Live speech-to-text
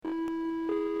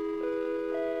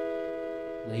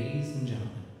Ladies and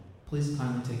gentlemen, please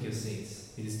kindly take your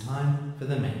seats. It is time for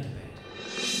the main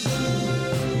debate.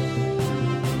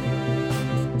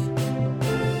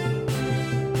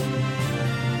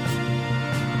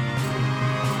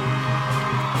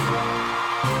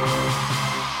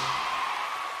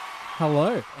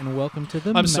 Hello, and welcome to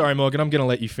the... I'm sorry, Morgan, I'm going to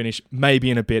let you finish, maybe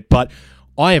in a bit, but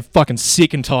I am fucking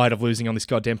sick and tired of losing on this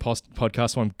goddamn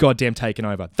podcast, so I'm goddamn taking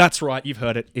over. That's right, you've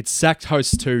heard it. It's Zach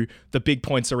hosts 2. The big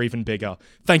points are even bigger.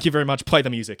 Thank you very much. Play the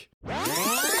music.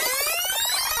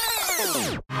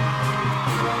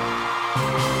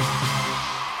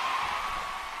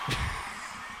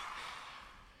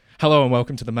 Hello and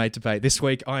welcome to the Mate Debate. This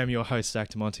week, I am your host, Zach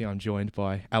DeMonte. I'm joined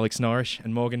by Alex Norrish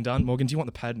and Morgan Dunn. Morgan, do you want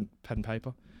the pad and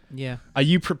paper? Yeah. Are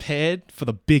you prepared for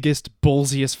the biggest,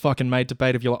 ballsiest fucking Mate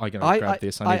Debate of your life? I'm going to grab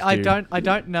this. I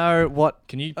don't know what...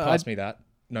 Can you pass me that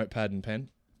notepad and pen?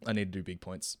 I need to do big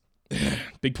points.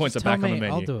 Big points are back on the menu.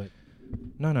 I'll do it.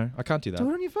 No, I can't do that. Do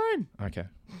it on your phone. Okay.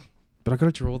 But I got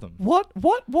to draw them. What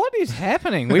is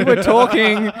happening? We were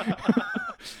talking...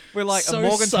 We're like, So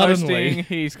Morgan's suddenly- hosting.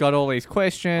 He's got all these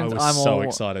questions. I was so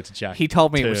excited to jack. He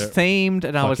told me it was themed,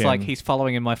 and I was like, fucking- he's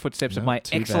following in my footsteps of No, my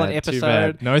too excellent bad, too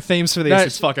episode. bad. No themes for this. No,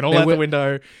 It's fucking all there out the were-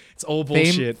 window. It's all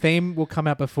bullshit. Theme will come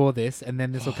out before this, and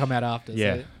then this will come out after.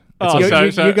 Yeah. So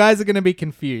you guys are going to be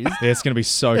confused. Yeah, it's going to be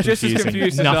so Just as confusing.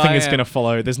 confused as Nothing I is am. going to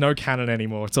follow. There's no canon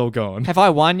anymore. It's all gone. Have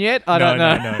I won yet? I don't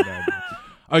know. No.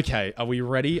 Okay, are we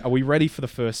ready? Are we ready for the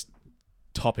first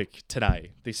topic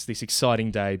today? This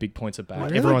exciting day. Big points are back. We're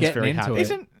really Everyone's getting very into happy.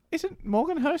 it. Isn't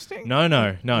Morgan hosting? No.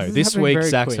 This is This happening week, very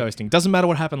Zach's quick. hosting. Doesn't matter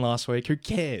what happened last week. Who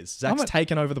cares? Zach's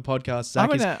taken over the podcast. Zach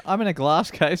I'm in a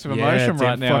glass case of Yeah, emotion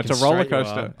right damn now. It's a fucking roller straight you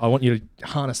coaster. are. I want you to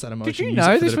harness that emotion. Did you use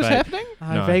know it for this the was debate. happening?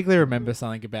 I No. vaguely remember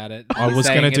something about it. I was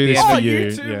going to Saying do at this the for end- you.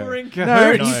 You two yeah. were in No,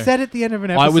 cahoots. No. you said at the end of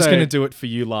an episode. I was going to do it for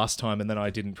you last time, and then I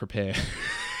didn't prepare.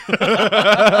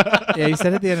 Yeah, you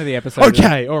said at the end of the episode.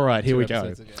 Okay, all right, here we go.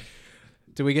 Episodes ago.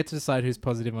 Do we get to decide who's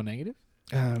positive or negative?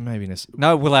 Maybe.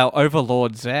 No, will our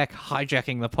overlord Zach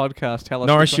hijacking the podcast tell us?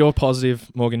 Norris, you're positive.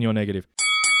 Morgan, you're negative.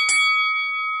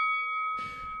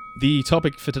 The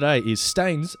topic for today is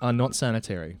stains are not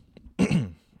sanitary. Here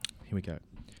we go.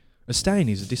 A stain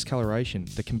is a discoloration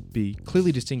that can be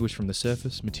clearly distinguished from the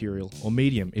surface, material, or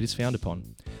medium it is found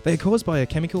upon. They are caused by a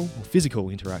chemical or physical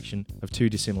interaction of 2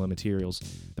 dissimilar materials.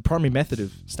 The primary method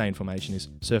of stain formation is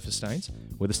surface stains,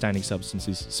 where the staining substance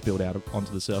is spilled out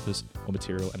onto the surface or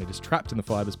material and it is trapped in the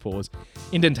fibers, pores,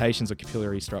 indentations, or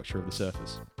capillary structure of the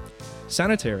surface.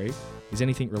 Sanitary is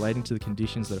anything relating to the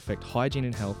conditions that affect hygiene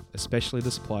and health, especially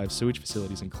the supply of sewage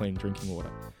facilities and clean drinking water.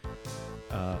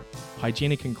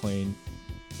 Hygienic and clean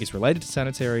is related to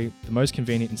sanitary, the most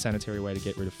convenient and sanitary way to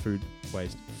get rid of food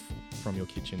waste from your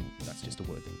kitchen. That's just a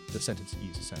word. The sentence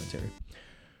uses sanitary.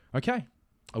 Okay.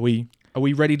 Are we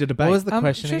ready to debate? What was the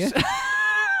question again?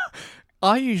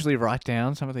 I usually write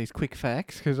down some of these quick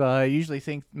facts because I usually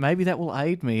think maybe that will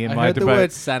aid me in I my heard debate. the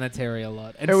word sanitary a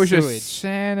lot. And it was sewage. just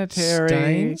sanitary.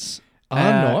 Stains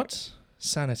are not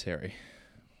sanitary.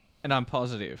 And I'm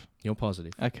positive. You're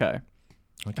positive. Okay.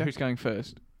 Okay. Who's going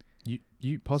first?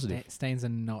 You positive. Stains are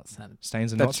not sanitary.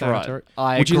 Stains are That's not sanitary.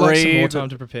 right. I Would you like some agree more that- time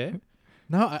to prepare?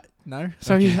 No, no.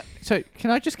 So, Okay. so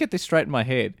can I just get this straight in my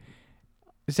head?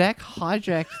 Zach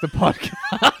hijacked the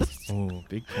podcast Oh,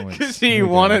 big points. because Here he we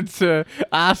go. wanted to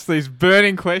ask these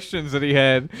burning questions that he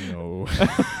had. No.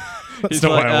 That's He's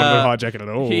not like, why I wanted to hijack it at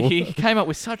all. He came up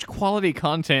with such quality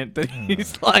content that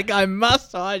he's like, I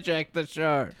must hijack the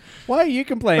show. Why are you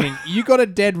complaining? You got a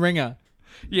dead ringer.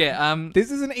 Yeah, This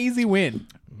is an easy win.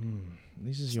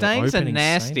 This is your stains are opening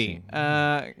nasty.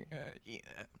 statement.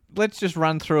 Let's just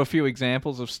run through a few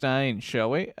examples of stains, shall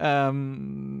we? Oh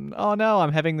no,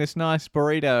 I'm having this nice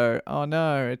burrito. Oh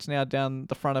no, it's now down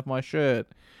the front of my shirt.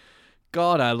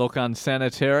 God, I look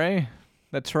unsanitary.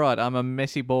 That's right, I'm a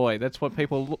messy boy. That's what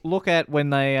people look at when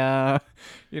they,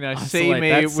 see Isolate me.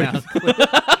 that With sound.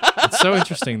 It's so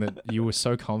interesting that you were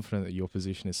so confident that your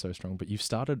position is so strong, but you've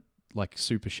started like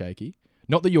super shaky.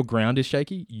 Not that your ground is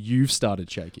shaky, you've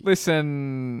started shaky.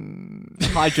 Listen,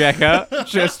 hijacker,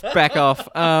 just back off.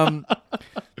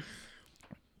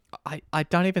 I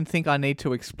don't even think I need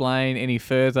to explain any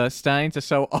further. Stains are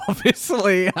so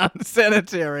obviously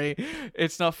unsanitary.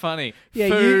 It's not funny. Yeah,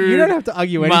 Food, you don't have to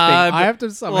argue anything. mud, I have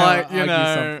to somehow argue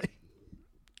something.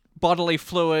 bodily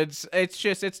fluids.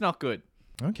 It's not good.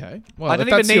 Okay. Well,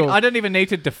 I don't even need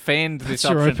to defend this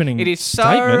That's your option. opening It is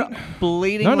statement. so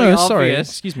bleedingly No, obvious. sorry.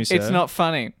 Excuse me, sir. It's not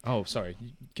funny. Oh, sorry.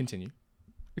 Continue.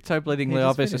 It's so bleedingly Yeah, just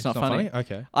obvious. finish. It's not funny.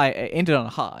 Okay. I ended on a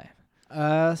high.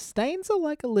 Stains are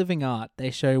like a living art. They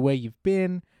show where you've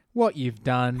been, what you've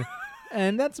done,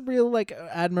 And that's a real like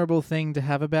admirable thing to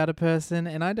have about a person.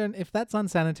 And I don't. If that's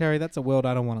unsanitary, that's a world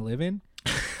I don't want to live in.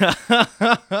 That's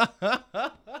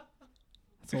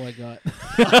all I got.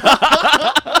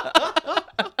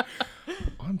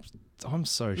 I'm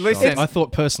so shocked. Listen, I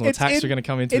thought personal attacks were going to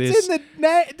come into this. It's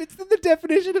in the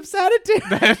definition of sanitary.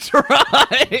 That's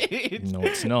right. No,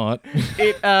 it's not.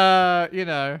 It,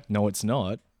 No, it's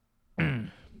not.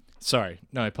 Sorry.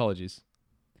 No, apologies.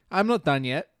 I'm not done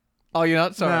yet. Oh, you're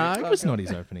not sorry. Nah, That was not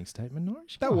his opening statement,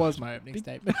 Norwich. That was my opening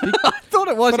statement. I thought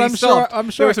it was. But He I'm stopped.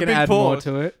 sure There I was a can big add more pause.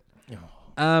 to it.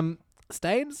 Oh.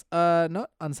 Stains are not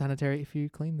unsanitary if you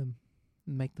clean them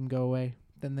and make them go away.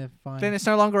 Then they're fine. Then it's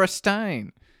no longer a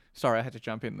stain. Sorry, I had to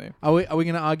jump in there. Are we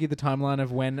going to argue the timeline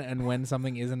of when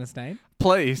something isn't a stain?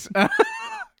 Please.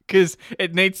 Because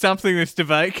it needs something, this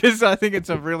debate, because I think it's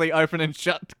a really open and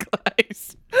shut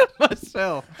case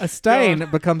myself. A stain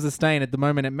becomes a stain at the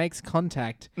moment it makes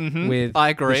contact with I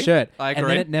agree. the shirt. I agree. And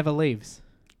then it never leaves.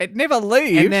 It never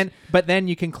leaves. But then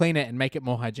you can clean it and make it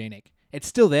more hygienic. It's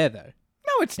still there though.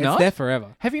 No, it's It's not. there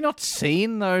forever. Have you not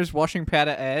seen those washing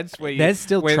powder ads where There's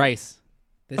still where trace.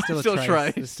 There's still a Still trace.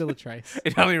 trace. There's still a trace.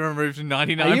 It only removes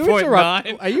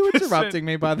 99.9. Are you interrupting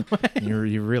me, by the way?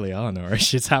 You really are,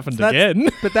 Norwich. It's happened That's- again.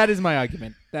 But that is my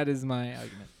argument.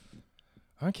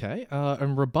 Okay.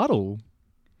 And rebuttal.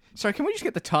 Sorry, can we just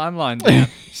get the timeline down?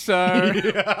 So,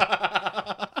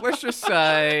 let's just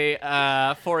say,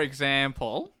 for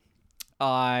example,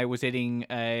 I was eating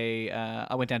I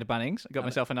went down to Bunnings, I got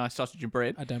myself a nice sausage and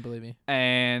bread, I don't believe you.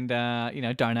 and,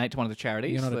 donate to one of the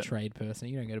charities. You're not a trade person.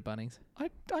 You don't go to Bunnings. I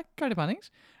go to Bunnings.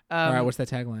 All right, what's their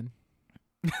tagline?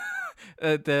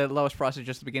 The lowest price is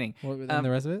just the beginning. What, and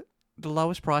the rest of it? The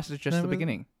lowest price is just No, the no.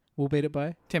 beginning. We'll beat it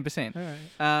by? 10%. All right.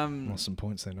 Well, some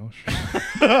points there, Nosh.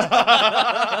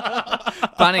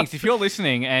 Bunnings, if you're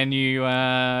listening and you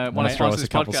want to throw sponsor us this a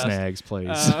couple podcast, snags,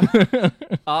 please.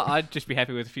 I'd just be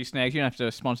happy with a few snags. You don't have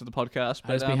to sponsor the podcast.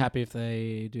 But, I'd just be happy if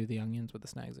they do the onions with the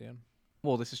snags again.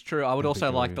 Well, this is true. I would That'd be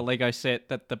also like good. the Lego set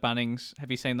that the Bunnings.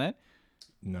 Have you seen that?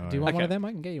 No. Do you want one Okay. of them?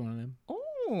 I can get you one of them.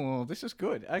 Oh, this is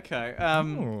good. Okay.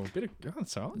 Oh, a bit of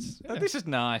that's nice. Yeah. This is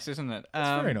nice, isn't it?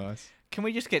 That's very nice. Can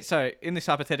we just get in this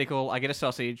hypothetical? I get a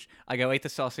sausage. I go eat the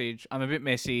sausage. I'm a bit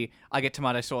messy. I get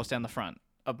tomato sauce down the front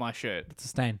of my shirt. It's a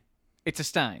stain. It's a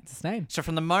stain. It's a stain. So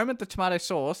from the moment the tomato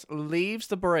sauce leaves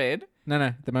the bread,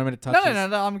 No. The moment it touches.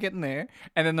 no, I'm getting there.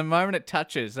 And then the moment it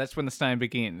touches, that's when the stain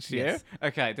begins. Yeah. Yes.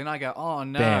 Okay. Then I go, oh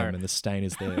no. Bam, and the stain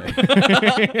is there.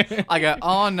 I go,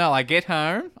 oh no. I get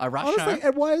home. I rush Honestly, home.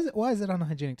 and why is it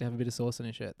unhygienic to have a bit of sauce in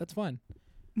a shirt? That's fine.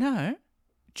 No,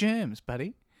 germs,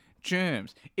 buddy.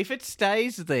 Germs. If it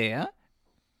stays there,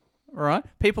 right?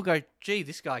 People go, gee,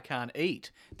 this guy can't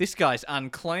eat. This guy's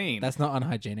unclean. That's not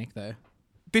unhygienic though.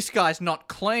 This guy's not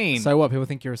clean. So what? People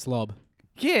think you're a slob.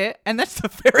 Yeah, and that's the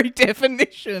very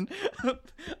definition of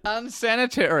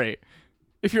unsanitary.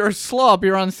 If you're a slob,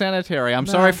 you're unsanitary. I'm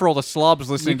sorry for all the slobs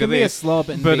listening You to can be a this. slob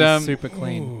and but, be super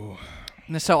clean.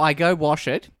 So I go wash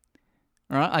it.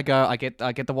 Right? I get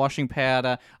the washing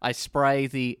powder. I spray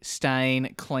the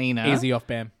stain cleaner. Easy off,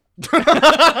 Bam.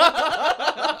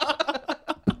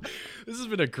 This has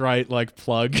been a great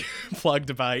plug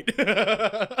debate.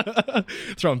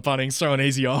 Throwing Bunnings, throwing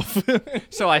easy off.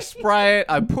 So I spray it,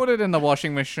 I put it in the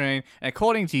washing machine, and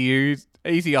according to you,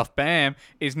 Easy Off Bam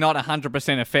is not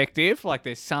 100% effective. Like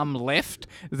there's some left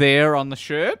there on the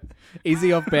shirt.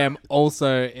 Easy off, Bam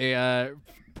also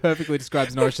perfectly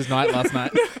describes Norwish's night last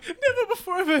night. Never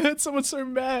before have I heard someone so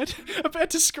mad about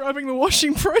describing the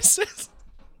washing process.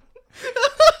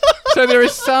 So there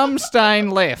is some stain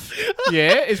left.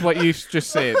 Yeah, is what you just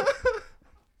said.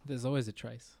 There's always a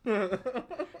trace.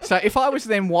 So if I was to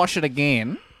then wash it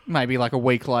again, maybe like a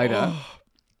week later,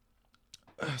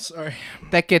 Sorry.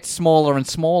 that gets smaller and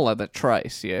smaller, that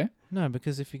trace, yeah? No,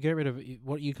 because if you get rid of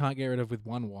what you can't get rid of with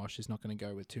one wash is not going to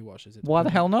go with two washes. It's Why the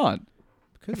hell not?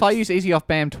 Because If I use Easy Off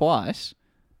Bam twice,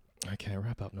 Okay,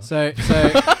 wrap up now. So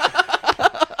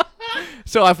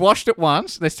so I've washed it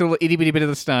once, there's still an itty bitty bit of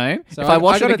the stain. So if I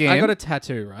wash it got again... I got a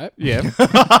tattoo, right? Yeah.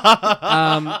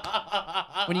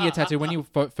 When you get a tattoo, when you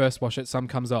first wash it, some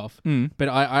comes off. Mm. But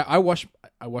I wash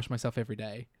myself every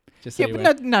day. Just so Yeah, you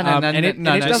but aware. no, And it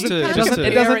no, doesn't you it can't doesn't-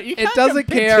 compare it You it can't doesn't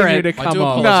compare continue it. to I come do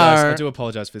off. apologize. No. I do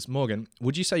apologize for this. Morgan,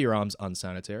 would you say your arm's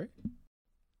unsanitary?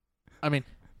 I mean,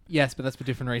 yes, but that's for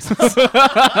different reasons.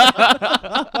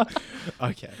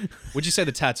 Okay. Would you say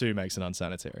the tattoo makes it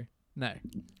unsanitary? No.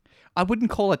 I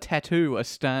wouldn't call a tattoo a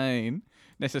stain,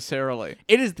 necessarily.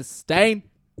 It is the stain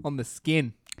on the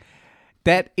skin.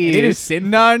 That is... It is sinful.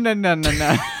 No.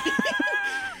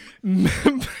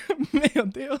 Meu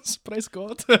Deus, praise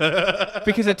God.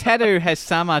 Because a tattoo has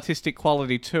some artistic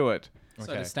quality to it.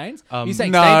 So Okay. does stains. Um, You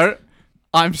saying No. stains?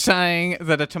 I'm saying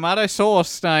that a tomato sauce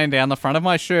stain down the front of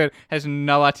my shirt has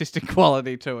no artistic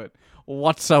quality to it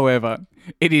whatsoever.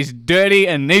 It is dirty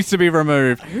and needs to be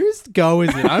removed. Whose go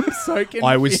is it? I'm so confused.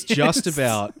 I was just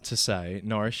about to say,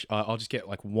 Norrish, I'll just get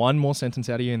like one more sentence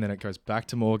out of you and then it goes back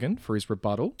to Morgan for his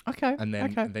rebuttal. Okay. And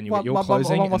then, okay. and then you get your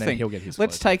closing and then he'll get his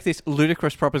Let's closing. take this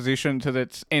ludicrous proposition to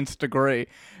its nth degree.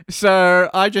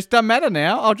 So I just doesn't matter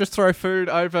now. I'll just throw food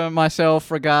over myself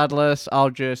regardless.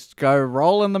 I'll just go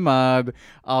roll in the mud.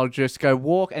 I'll just go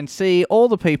walk and see all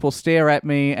the people stare at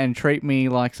me and treat me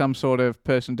like some sort of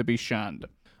person to be shunned.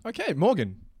 Okay,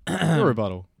 Morgan, your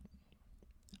rebuttal.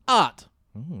 Art.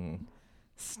 Ooh.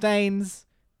 Stains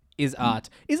is art.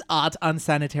 Is art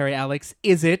unsanitary, Alex?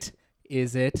 Is it?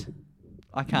 Is it?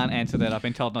 I can't answer that. I've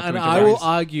been told not And to. I will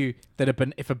argue that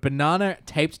if a banana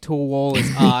taped to a wall is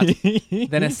art,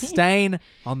 then a stain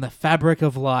on the fabric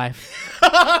of life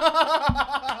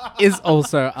is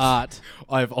also art.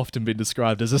 I've often been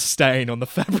described as a stain on the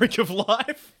fabric of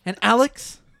life. And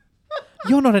Alex,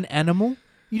 you're not an animal.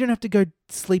 You don't have to go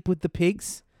sleep with the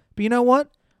pigs. But you know what?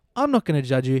 I'm not going to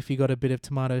judge you if you got a bit of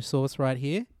tomato sauce right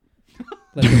here.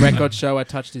 Let the record show I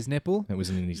touched his nipple. It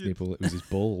wasn't in his nipple, it was his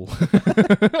ball.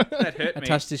 That hurt I me.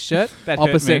 touched his shirt. That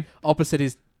hurt me. Opposite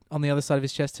his, on the other side of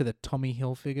his chest to the Tommy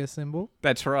Hilfiger symbol.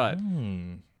 That's right.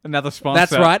 Hmm. Another sponsor.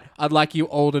 That's right. I'd like you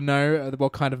all to know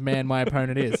what kind of man my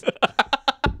opponent is.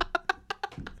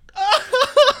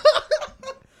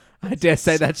 I dare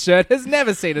say that shirt has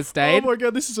never seen a Oh stain my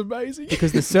god, this is amazing.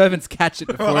 because the servants catch it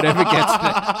before it ever gets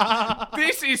there.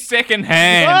 This is second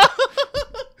hand.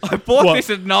 I bought What?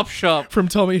 this at an op shop. From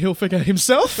Tommy Hilfiger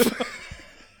himself.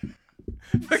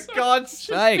 For God's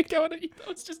sake. Going at you. That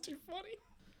was just too funny.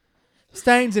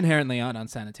 Stains inherently aren't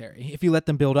unsanitary. If you let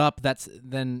them build up, that's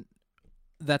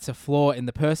a flaw in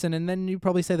the person, and then you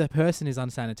probably say the person is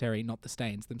unsanitary, not the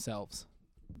stains themselves.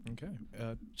 Okay.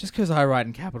 Just because I write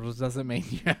in capitals doesn't mean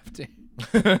you have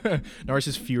to. Norris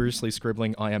is furiously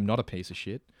scribbling, I am not a piece of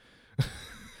shit.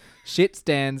 Shit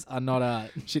stands are not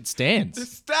art. Shit stands.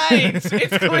 Stains.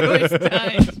 It's clearly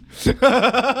stains.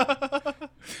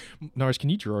 Norris, can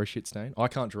you draw a shit stain? I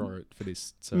can't draw it for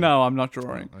this. So. No, I'm not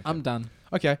drawing. Okay. I'm done.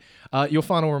 Okay. Your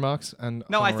final remarks and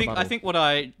No, I final think rebuttal. what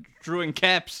I drew in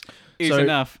caps is So-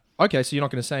 enough. Okay, so you're not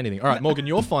going to say anything. All right, Morgan,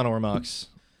 your final remarks.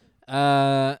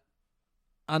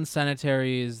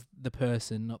 Unsanitary is the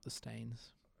person, not the stains.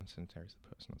 Sanitary is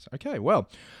the person. Okay, well,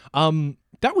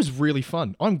 that was really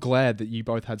fun. I'm glad that you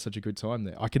both had such a good time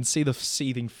there. I can see the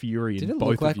seething fury Did in it both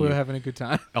look like of you. we were having a good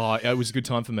time? Oh, it was a good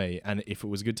time for me, and if it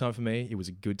was a good time for me, it was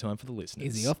a good time for the listeners.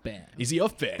 Easy off band. Easy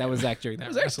off band. That was Zach during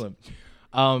that. That was round.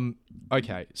 excellent.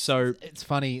 Okay, so It's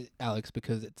funny, Alex,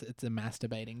 because it's a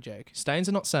masturbating joke. stains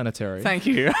are not sanitary. Thank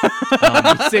you.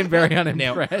 You seem very Now,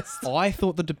 unimpressed. I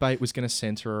thought the debate was going to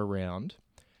center around,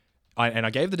 and I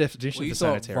gave the definition You for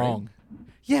thought sanitary. wrong.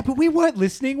 Yeah, but we weren't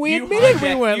listening. We You admitted we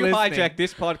hijack- weren't you listening. hijacked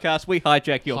this podcast. We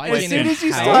hijack your Hygiene As soon and as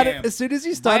you Bam. started, as soon as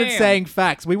you started Bam. saying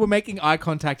facts, we were making eye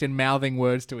contact and mouthing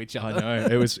words to each I other. know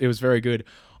it was very good.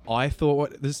 I thought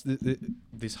what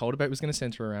this whole debate was going to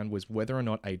center around was whether or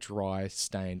not a dry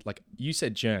stained, like you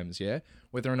said, germs, yeah,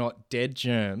 whether or not dead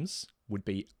germs would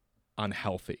be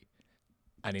unhealthy,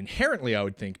 and inherently I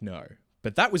would think no,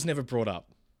 but that was never brought up.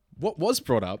 What was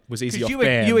brought up was easy off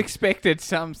band. You expected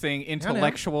something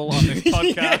intellectual on this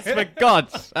podcast, for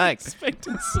God's sake.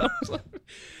 expected something.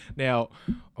 Now,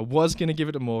 I was going to give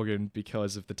it to Morgan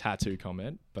because of the tattoo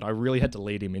comment, but I really had to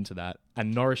lead him into that.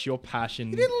 And Norris, your passion...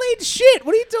 You didn't lead shit.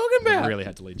 What are you talking I about? really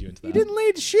had to lead you into that. You didn't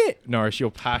lead shit. Norris, your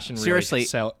passion really Seriously.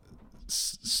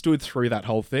 stood through that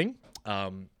whole thing.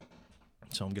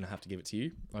 So I'm going to have to give it to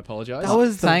you. I apologize. That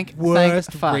was the Thank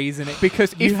worst fuck. reasoning.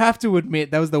 Because You if have to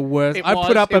admit that was the worst. It I was,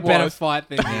 put up a it better was. fight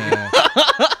than you.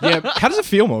 Yeah, how does it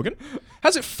feel, Morgan?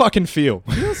 How's it fucking feel?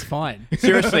 It was fine.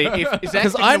 seriously, if Zach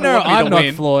Because didn't I know award me I'm the not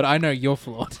win, flawed. I know you're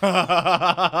flawed.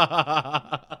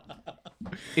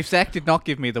 if Zach did not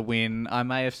give me the win, I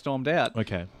may have stormed out.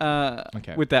 Okay,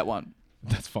 Okay. With that one.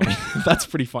 that's fine. That's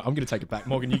pretty fine. I'm going to take it back.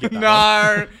 Morgan, you get that one. No.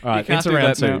 All right, you can't into do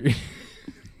round that now. two.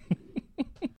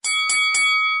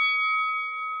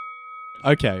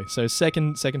 Okay, so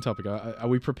second topic. Are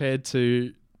we prepared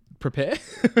to prepare?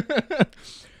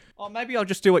 Oh, maybe I'll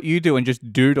just do what you do and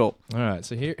just doodle. All right,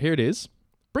 so here it is.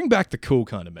 Bring back the cool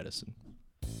kind of medicine.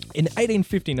 In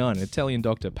 1859, an Italian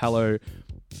doctor, Paolo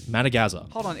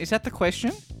Mantegazza. Hold on, is that the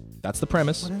question? That's the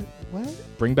premise.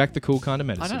 What? Bring back the cool kind of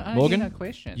I medicine. don't Morgan, hear no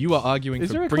question. you are arguing Is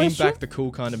for there a bringing question? back the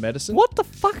cool kind of medicine. What the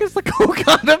fuck is the cool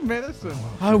kind of medicine?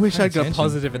 I wish I'd got attention.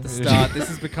 positive at the start.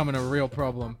 This is becoming a real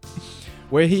problem.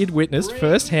 Where he had witnessed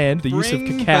firsthand the use of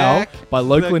bring cacao back by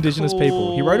local the indigenous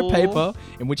people. He wrote a cool paper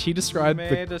in which he described the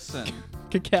Medicine.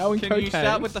 cacao and Can cocaine. you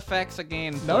start with the facts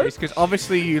again, No. please? Because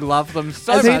obviously you love them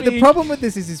so See, much. the problem with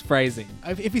this is his phrasing.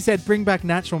 If he said bring back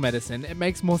natural medicine, it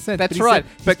makes more sense. That's But he right,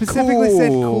 Said, but he specifically said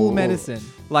cool. cool medicine.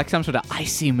 Like some sort of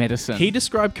icy medicine. He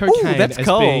described cocaine that's as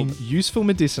cold. being useful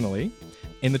medicinally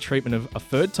in the treatment of a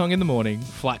third tongue in the morning,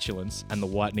 flatulence, and the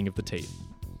whitening of the teeth.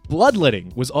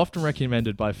 Bloodletting was often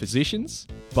recommended by physicians,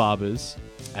 barbers,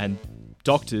 and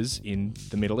doctors in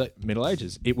the Middle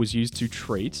Ages. It was used to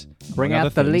treat, Bring among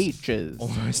out the other things, leeches.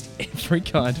 almost every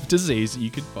kind of disease that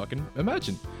you could fucking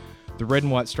imagine. The red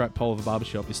and white striped pole of a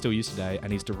barbershop is still used today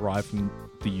and is derived from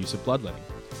the use of bloodletting.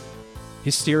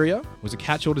 Hysteria was a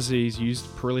catch-all disease used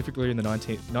prolifically in the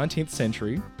 19th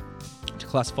century to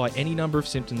classify any number of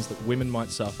symptoms that women might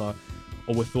suffer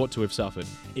or were thought to have suffered.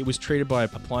 It was treated by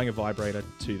applying a vibrator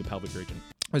to the pelvic region.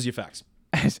 Those are your facts.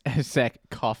 As Zach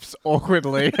coughs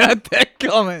awkwardly at that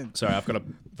comment. Sorry, I've got a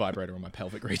vibrator on my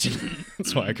pelvic region.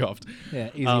 That's why I coughed. Yeah,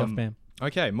 easy off, man.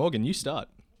 Okay, Morgan, you start.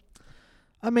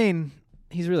 I mean,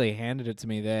 he's really handed it to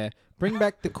me there. Bring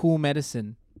back the cool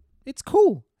medicine. It's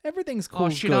cool. Everything's cool. Oh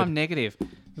shit, good. I'm negative.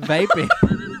 Vaping.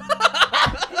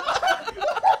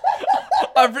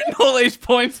 I've written all these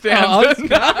points down. Oh, but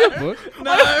no.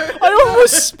 no. I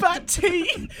almost spat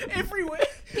tea everywhere.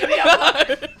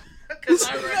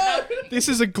 This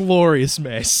is a glorious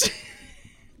mess.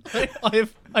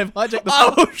 I've hijacked the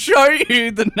I will show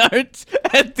you the notes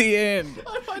at the end.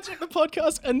 I've hijacked the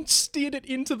podcast and steered it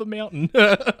into the mountain.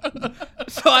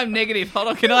 So I'm negative. Hold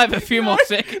on, can I have a few more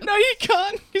seconds? No, you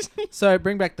can't. So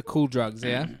bring back the cool drugs,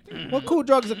 yeah? Well, cool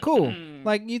drugs are cool.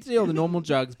 Like, you see all the normal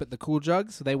drugs, but the cool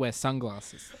drugs, they wear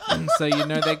sunglasses. So you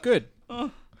know they're good.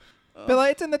 But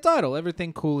like, it's in the title.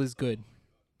 Everything cool is good.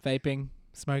 Vaping,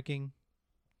 smoking,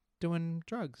 doing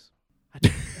drugs.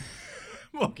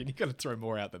 Morgan, you got to throw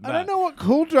more out than I don't know what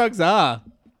cool drugs are.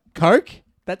 Coke?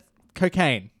 That's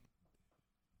cocaine.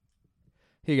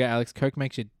 Here you go, Alex. Coke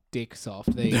makes your dick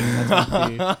soft. There you go. That's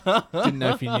one for you. Didn't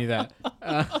know if you knew that.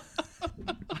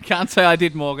 I can't say I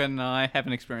did, Morgan. I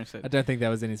haven't experienced I it. don't think that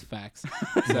was in his facts.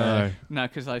 So, No,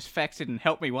 because those facts didn't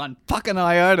help me one fucking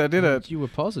iota, did it? You were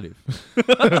positive.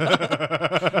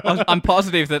 I'm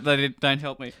positive that they don't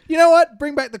help me. you know what?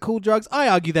 Bring back the cool drugs. I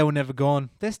argue they were never gone.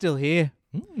 They're still here.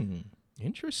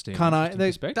 Interesting. Can't I- Interesting they-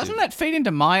 perspective. Doesn't that feed into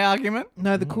my argument?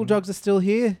 No, the cool drugs are still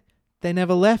here. They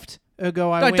never left. Ergo,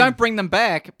 I No, win. don't bring them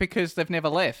back because they've never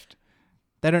left.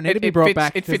 They don't need to be brought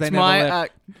back It because they fits never my.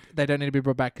 left. They don't need to be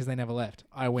brought back because they never left.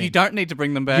 I win. You don't need to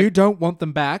bring them back. You don't want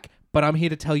them back, but I'm here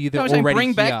to tell you they're No, I'm saying already bring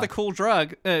here. back the cool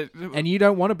drug. And you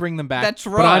don't want to bring them back. That's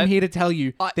But I'm right. here to tell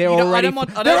you I- they're you don't- I already. don't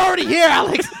want- I they're don't- already here,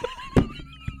 Alex.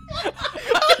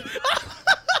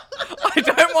 I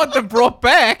don't want them brought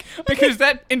back because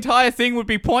that entire thing would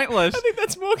be pointless. I think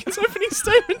that's Morgan's opening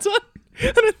statement done.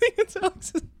 I don't think it's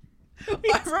Alex's. I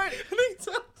think it's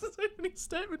Alex's opening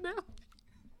statement now.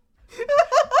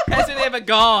 Has it ever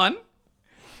gone?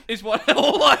 Is what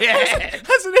all I had.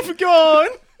 Has it ever gone?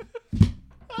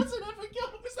 Has it ever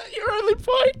gone? Was that your only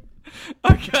point?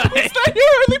 Okay. Was that your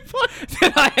only point?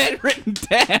 That I had written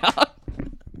down.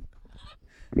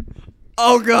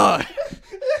 Oh god.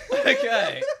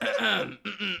 Okay.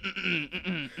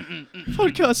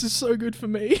 Podcast is so good for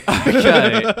me.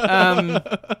 Okay.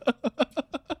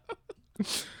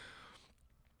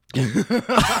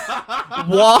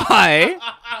 Why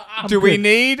do we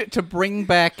need to bring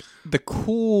back the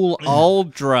cool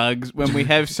old drugs when we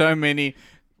have so many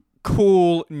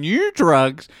cool new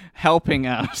drugs helping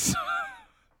us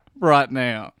right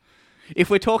now? If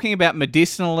we're talking about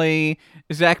medicinally,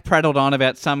 Zach prattled on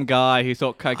about some guy who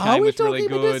thought cocaine Are we was talking really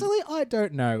good. medicinally? I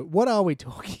don't know. What are we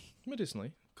talking?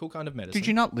 Medicinally. Cool kind of medicine. Did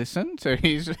you not listen to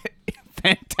his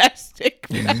fantastic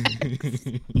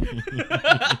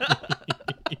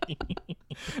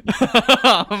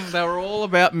they were all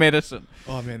about medicine.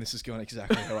 Oh man, this is going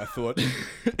exactly how I thought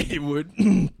it would.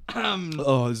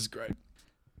 Oh, this is great.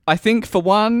 I think, for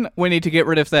one, we need to get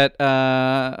rid of that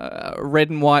red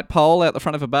and white pole out the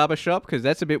front of a barber shop because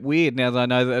that's a bit weird now that I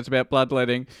know that it's about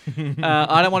bloodletting.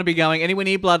 I don't want to be going anywhere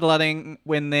near bloodletting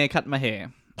when they're cutting my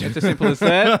hair. It's as simple as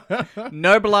that.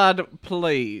 No blood,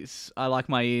 please. I like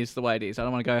my ears the way it is. I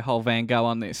don't want to go whole Van Gogh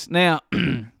on this. Now,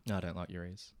 No, I don't like your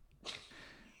ears.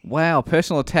 wow,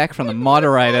 personal attack from the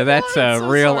moderator. That's a so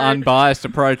real sorry. unbiased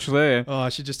approach there. Oh, I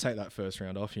should just take that first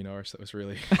round off, Norris. That was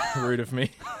really rude of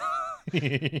me.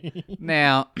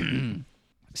 Now,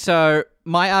 so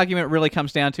my argument really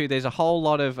comes down to there's a whole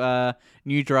lot of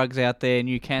new drugs out there,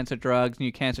 new cancer drugs,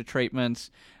 new cancer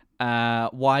treatments.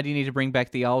 Why do you need to bring back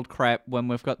the old crap when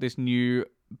we've got this new,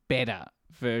 better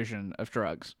version of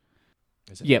drugs?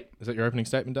 Is it, Yep. Is that your opening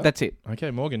statement, Doug? That's it.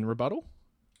 Okay, Morgan, rebuttal?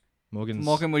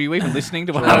 Morgan, were you even listening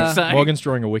to what I was saying? Morgan's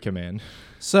drawing a wicker man.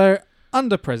 So,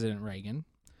 under President Reagan,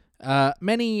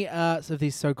 many of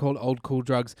these so-called old cool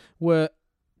drugs were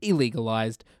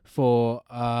illegalized for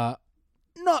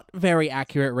not very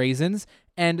accurate reasons,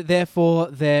 and therefore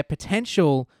their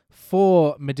potential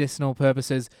for medicinal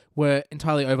purposes were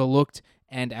entirely overlooked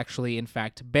and actually, in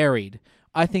fact, buried.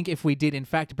 I think if we did, in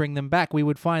fact, bring them back, we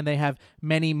would find they have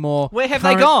many more... Where have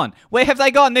they gone? Where have they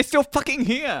gone? They're still fucking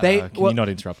here. Can you not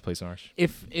interrupt, please, Irish?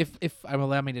 If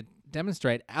allow me to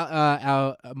demonstrate,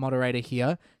 our moderator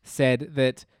here said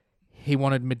that he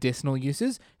wanted medicinal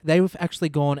uses. They've actually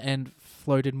gone and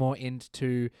floated more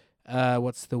into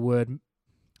what's the word?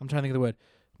 I'm trying to think of the word.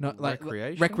 Not like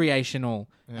recreational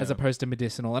as opposed to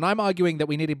medicinal. And I'm arguing that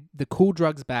we needed the cool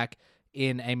drugs back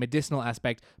in a medicinal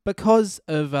aspect because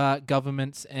of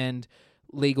governments and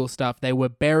legal stuff. They were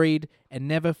buried and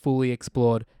never fully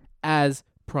explored as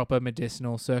proper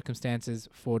medicinal circumstances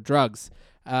for drugs.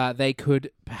 They could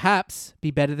perhaps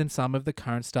be better than some of the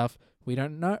current stuff. We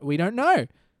don't know.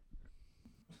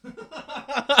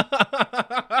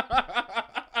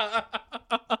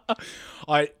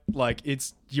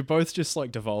 You're both just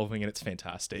like devolving and it's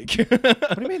fantastic.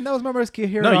 What do you mean? That was my most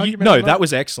coherent argument. No, that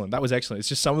was excellent. It's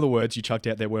just some of the words you chucked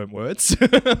out there weren't words.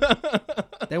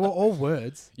 They were all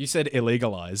words. You said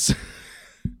illegalize.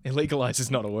 Illegalize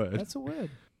is not a word. That's a word.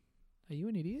 Are you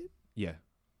an idiot? Yeah.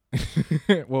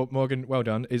 Well, Morgan, well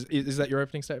done. Is that your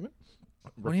opening statement?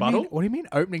 Rebuttal? What do you mean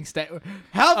opening statement?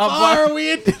 How far are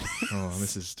we into this? Oh,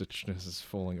 this is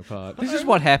falling apart. This is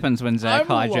what happens when Zach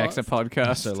hijacks a podcast.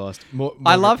 I'm so lost.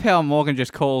 I love how Morgan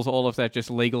just calls all of that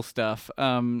just legal stuff.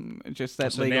 Just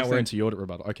that so legal now thing. We're into your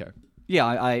rebuttal. Okay. Yeah,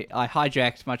 I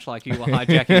hijacked much like you were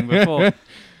hijacking before.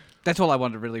 That's all I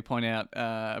wanted to really point out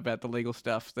about the legal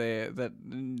stuff there.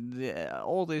 That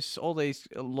all these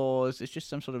laws is just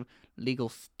some sort of legal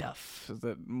stuff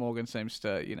that Morgan seems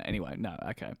to, Anyway, no,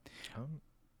 okay.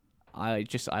 I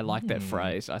like that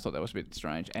phrase. I thought that was a bit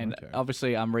strange, and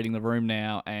obviously I'm reading the room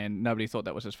now, and nobody thought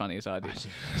that was as funny as I did.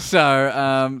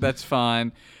 So that's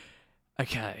fine.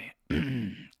 Okay,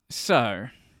 so.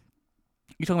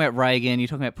 You're talking about Reagan, you're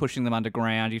talking about pushing them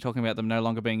underground, you're talking about them no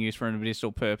longer being used for a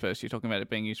medicinal purpose, you're talking about it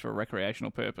being used for a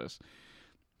recreational purpose.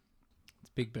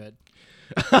 It's Big Bird.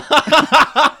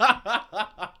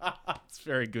 It's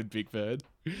very good, Big Bird.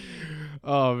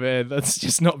 Oh, man, that's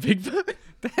just not Big Bird.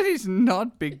 That is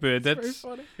not Big Bird. That's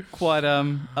quite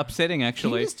upsetting,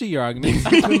 actually. Can you just do your arguments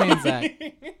between me and Zach?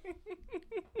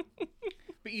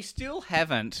 But you still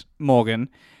haven't, Morgan.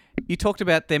 You talked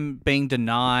about them being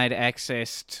denied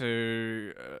access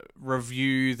to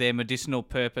review their medicinal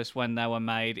purpose when they were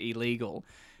made illegal.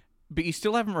 But you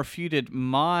still haven't refuted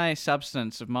my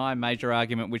substance of my major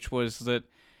argument, which was that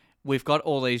we've got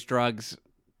all these drugs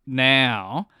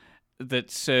now that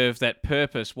serve that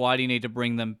purpose. Why do you need to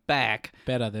bring them back?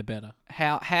 They're better.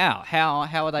 How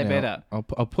are they better? I'll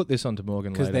put this onto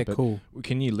Morgan later. Because they're cool.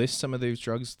 Can you list some of these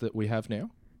drugs that we have now?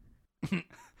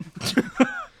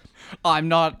 I'm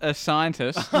not a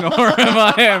scientist, nor am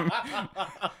I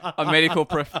a medical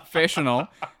professional,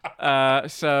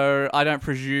 so I don't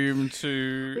presume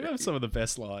to We have some of the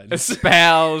best lines.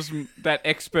 espouse that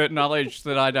expert knowledge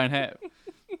that I don't have.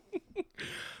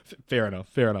 Fair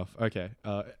enough. Okay.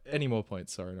 Any more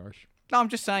points? Sorry, Norish. No, I'm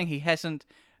just saying he hasn't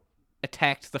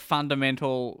attacked the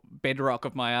fundamental bedrock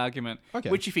of my argument,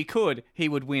 which if he could, he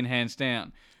would win hands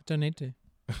down. Don't need to.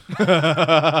 You're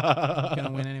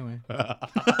gonna win anyway.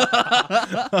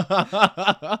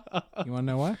 You wanna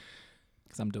know why?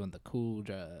 Because I'm doing the cool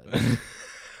drugs.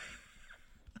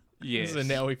 Yes. So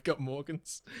now we've got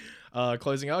Morgan's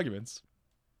closing arguments.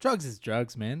 Drugs is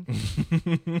drugs, man.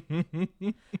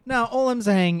 Now, all I'm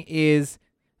saying is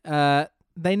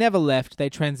they never left. They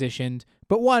transitioned.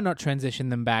 But why not transition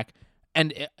them back?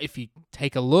 And if you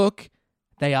take a look,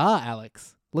 they are,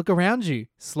 Alex. Look around you.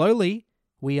 Slowly,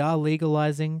 we are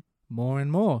legalizing more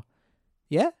and more.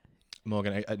 Yeah?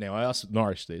 Morgan, now I asked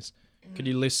Norris this. Could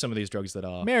you list some of these drugs that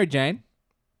are... Mary Jane.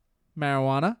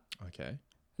 Marijuana. Okay.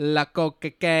 La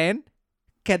cocaine.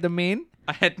 Ketamine.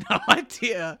 I had no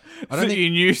idea that you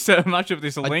knew so much of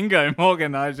this lingo,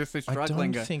 Morgan. I was just this drug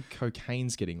lingo. I don't think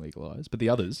cocaine's getting legalized, but the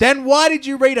others... Then why did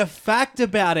you read a fact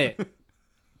about it?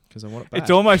 Because I want it back.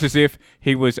 It's almost as if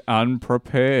he was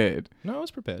unprepared. No, I was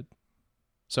prepared.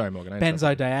 Sorry, Morgan.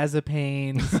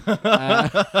 Benzodiazepines.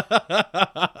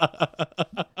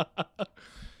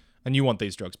 And you want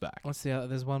these drugs back. What's the other?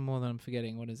 There's one more that I'm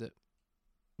forgetting. What is it?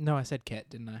 No, I said ket,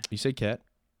 didn't I? You said ket.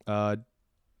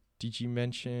 Did you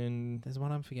mention... There's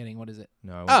one I'm forgetting. What is it?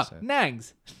 No, I said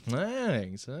Nangs.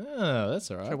 Nangs. Oh,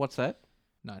 that's all right. So what's that?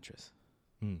 Nitrous.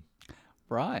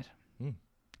 Right.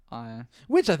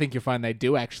 Which I think you'll find they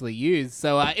do actually use.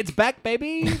 So it's back,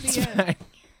 baby. The end.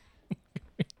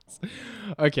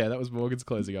 Okay, that was Morgan's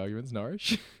closing arguments.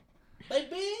 Norwich.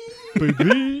 Baby.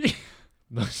 Baby.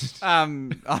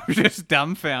 I'm just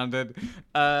dumbfounded.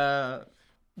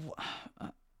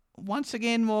 Once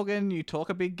again, Morgan, you talk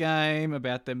a big game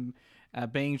about them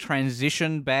being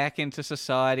transitioned back into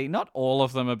society. Not all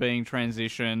of them are being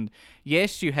transitioned.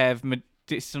 Yes, you have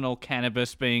medicinal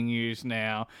cannabis being used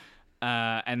now,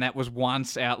 and that was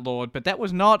once outlawed, but that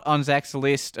was not on Zach's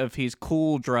list of his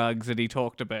cool drugs that he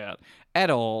talked about at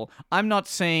all. I'm not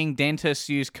seeing dentists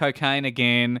use cocaine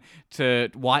again to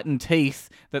whiten teeth,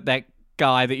 that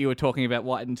guy that you were talking about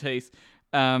whiten teeth.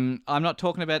 I'm not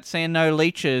talking about seeing no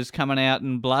leeches coming out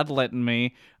and bloodletting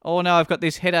me. Oh no, I've got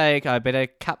this headache. I better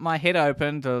cut my head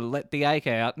open to let the ache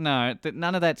out. No,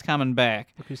 none of that's coming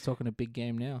back. Look who's talking a big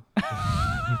game now.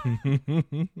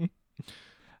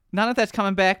 None of that's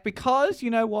coming back because, you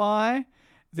know why?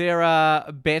 There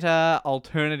are better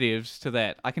alternatives to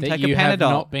that. I can That take a you have Panadol.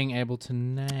 not being able to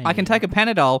name. I can take a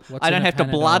Panadol. What's I don't in a have to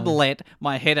Panadol? bloodlet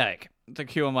my headache to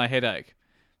cure my headache.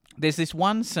 There's this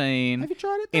one scene Have you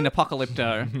tried it? in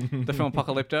Apocalypto, the film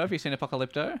Apocalypto. Have you seen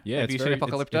Apocalypto? Yeah, Have you seen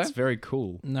Apocalypto? It's very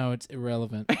cool. No, it's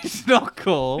irrelevant. It's not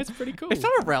cool. It's pretty cool. It's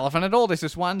not irrelevant at all. There's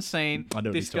this one scene. I know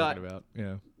what this he's guy, talking about.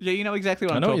 Yeah, Yeah, you know exactly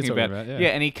what I I'm know what talking you're about. talking about, yeah.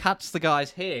 And he cuts the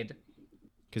guy's head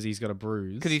because he's got a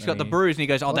bruise. because he's got and the bruise, and he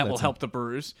goes, "Oh, Oh, that will that's help the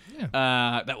bruise.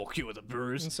 Yeah. That will cure the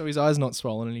bruise." And so his eye's not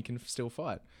swollen and he can still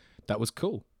fight. That was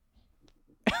cool.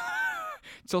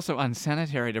 It's also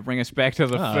unsanitary to bring us back to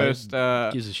the Oh, first.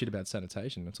 Gives a shit about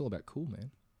sanitation. It's all about cool,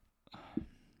 man.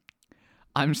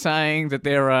 I'm saying that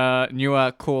there are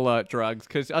newer, cooler drugs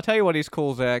because I'll tell you what is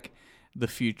cool, Zach. The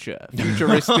future,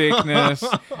 futuristicness,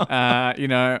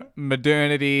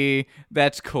 modernity.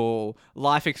 That's cool.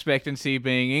 Life expectancy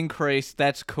being increased.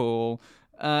 That's cool.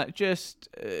 The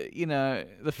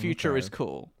future Okay. is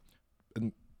cool.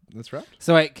 That's right.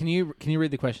 So wait, can you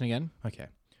read the question again? Okay.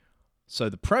 So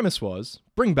the premise was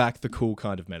bring back the cool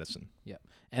kind of medicine. Yeah.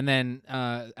 And then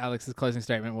Alex's closing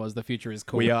statement was the future is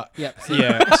cool. We are. Yep.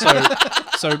 Yeah.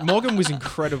 So Morgan was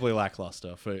incredibly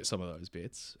lackluster for some of those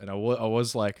bits, and I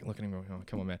was like looking at him, oh,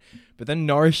 come on, man. But then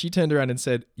Norris, she turned around and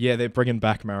said, "Yeah, they're bringing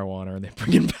back marijuana and they're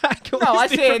bringing back all No, I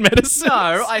these different said medicines no.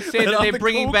 I said and that they're other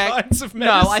bringing cool back. kinds of No,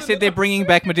 I medicine." said they're bringing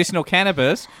back medicinal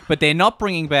cannabis, but they're not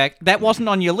bringing back. That wasn't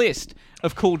on your list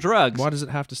of cool drugs. Why does it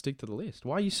have to stick to the list?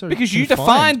 Why are you so? Because you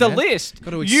confined, defined the man? list.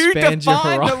 Gotta You expand your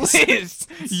defined the horizons. list.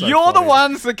 So You're the funny.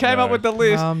 ones that came up No. with the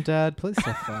list. Dad, please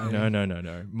stop fighting.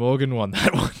 No. Morgan won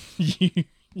that one.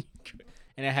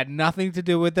 And it had nothing to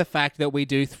do with the fact that we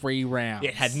do 3 rounds.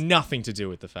 It had nothing to do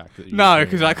with the fact that you No, were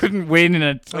because doing I couldn't win in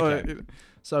a. Okay.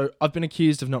 So I've been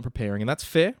accused of not preparing, and that's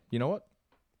fair. You know what?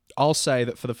 I'll say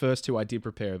that for the first 2, I did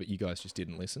prepare, but you guys just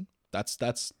didn't listen. That's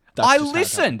I just how it happened.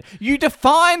 listened. You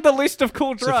defined the list of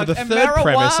cool So drugs. for the and third marijuana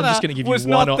premise, I'm just going to give you was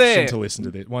one not option there. to listen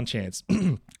to this. One chance.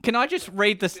 Can I just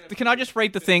read this? Can I just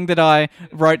read the thing that I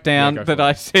wrote down go that for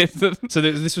I it. said that? So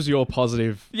this was your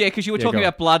positive. Yeah, because you were Yeah, talking go on.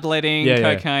 about bloodletting, Yeah,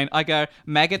 yeah. cocaine. I go,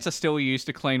 maggots are still used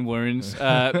to clean wounds,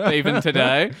 even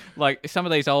today. Like, some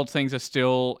of these old things are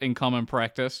still in common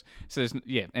practice. So,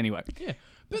 anyway. Yeah.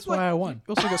 That's why I won.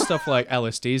 You also got stuff like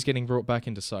LSDs getting brought back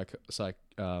into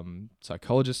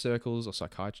psychologist circles or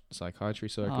psychiatry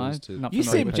circles. not You familiar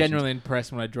seemed with genuinely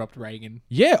impressed when I dropped Reagan.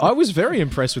 Yeah, I was very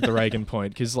impressed with the Reagan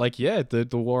point because, the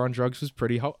war on drugs was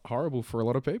pretty horrible for a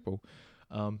lot of people.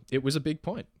 It was a big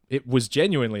point. It was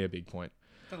genuinely a big point.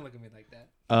 Don't look at me like that.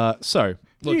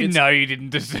 Look, You it's- know you didn't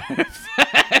deserve that.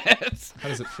 how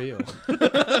does it feel?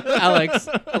 Alex,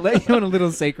 I'll let you on a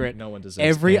little secret. No one deserves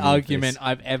Every any of argument this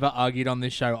I've ever argued on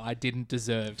this show, I didn't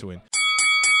deserve. to win.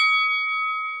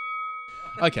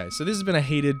 Okay, so this has been a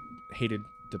heated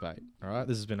debate. All right,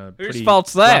 this has been a pretty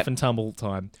fault's that? rough and tumble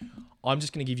time. I'm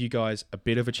just going to give you guys a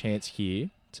bit of a chance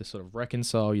here to sort of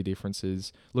reconcile your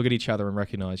differences, look at each other and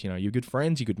recognize, you're good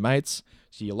friends, you're good mates.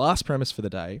 So your last premise for the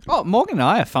day. Oh, Morgan and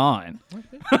I are fine.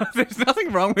 There's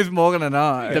nothing wrong with Morgan and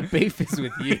I. The beef is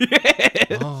with you.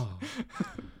 Yes. Oh.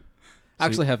 I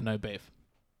actually have no beef.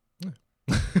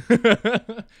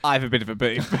 I have a bit of a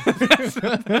beef. This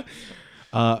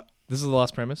is the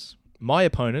last premise. My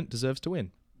opponent deserves to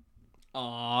win.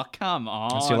 Oh, come on.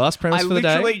 That's your last premise for the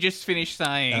day. I literally just finished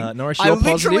saying. Norris, I you're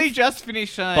literally positive, just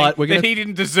finished saying but we're gonna- that he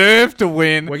didn't deserve to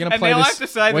win. We're going to and play now this. I have to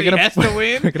say we're that gonna, he has to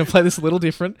win. We're going to play this a little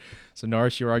different. So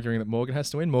Norris, you're arguing that Morgan has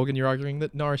to win. Morgan, you're arguing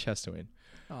that Norris has to win.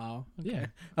 Oh, Yeah.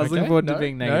 I was looking forward to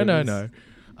being negative. No.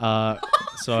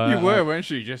 So You were, weren't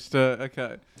you? Just,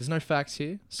 okay. There's no facts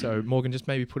here. So Morgan, just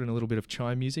maybe put in a little bit of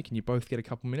chime music and you both get a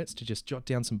couple minutes to just jot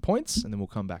down some points and then we'll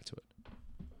come back to it.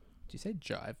 Did you say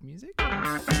jive music?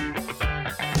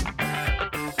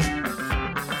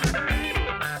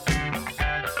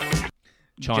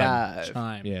 Chime.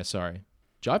 Chime. Yeah, sorry.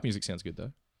 Jive music sounds good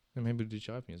though. Yeah, maybe we'll do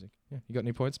jive music. Yeah, you got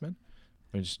any points, man?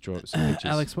 Let me just draw up some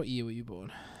pictures. Alex, what year were you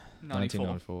born? 94.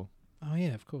 1994, Oh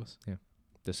yeah, of course.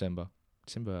 December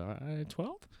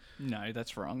 12th. No,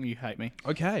 that's wrong. You hate me.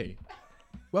 Okay.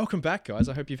 Welcome back, guys.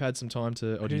 I hope you've had some time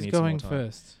to. Or do you Who's need going some more time?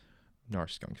 first?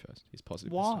 Norris is going first. He's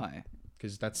positive. Why?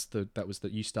 Because that was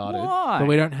that you started. Why? But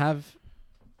we don't have.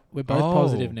 We're both Oh.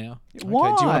 positive now. Why?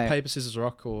 Okay. Do you want paper, scissors,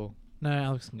 rock, or? No,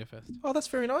 Alex can go first Oh, that's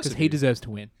very nice. because of he you. deserves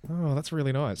to win. Oh, that's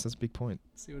really nice. That's a big point.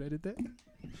 See what I did there?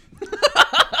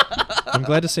 I'm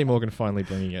glad to see Morgan finally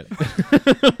bringing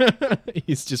it.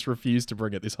 He's just refused to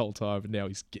bring it this whole time, and now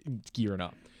he's gearing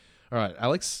up. All right,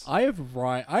 Alex. I've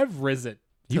risen.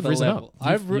 You've the risen level.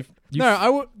 up.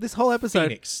 You've this whole episode.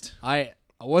 Phoenixed. I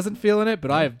wasn't feeling it, but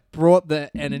I have brought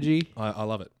the energy, I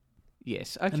love it.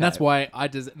 Yes. Okay. and that's why I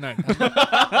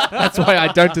that's why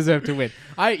I don't deserve to win.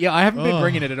 I haven't been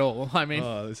bringing it at all. I mean,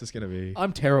 Oh, this is gonna be.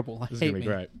 I'm terrible. I This is hate gonna be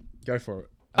me. great. Go for it.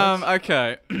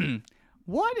 Okay.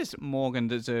 Why does Morgan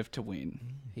deserve to win?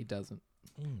 He doesn't.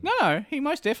 No, he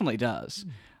most definitely does.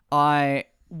 I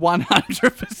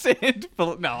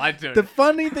 100% no, I do. The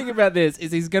funny thing about this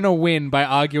is he's gonna win by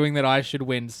arguing that I should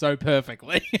win so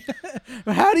perfectly.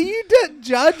 How do you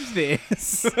judge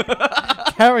this?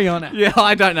 Carry on. Alex. Yeah,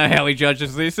 I don't know how he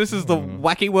judges this. This is the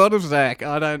wacky world of Zach.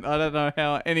 I don't know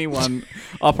how anyone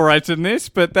operates in this,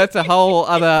 but that's a whole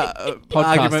other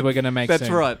Podcast argument we're gonna make. That's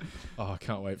soon. right. Oh, I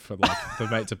can't wait for the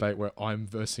mate debate where I'm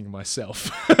versing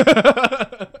myself.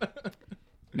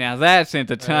 Now that's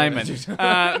entertainment.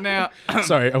 Now,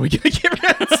 Sorry, are we gonna get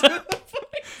around?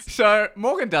 so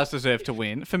Morgan does deserve to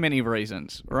win for many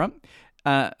reasons, right?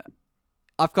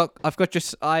 I've got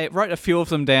just I wrote a few of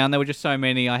them down. There were just so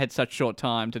many. I had such short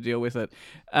time to deal with it,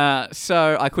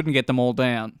 so I couldn't get them all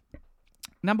down.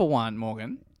 Number one,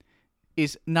 Morgan,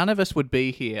 is none of us would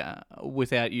be here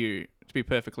without you. To be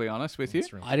perfectly honest with you,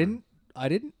 I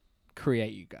didn't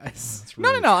create you guys. No,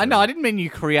 I didn't mean you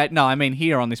create. No, I mean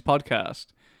here on this podcast.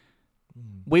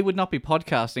 We would not be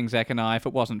podcasting, Zach and I, if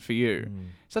it wasn't for you.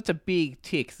 So that's a big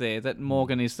tick there that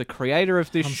Morgan is the creator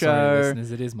of this I'm show. sorry,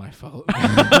 listeners. It is my fault.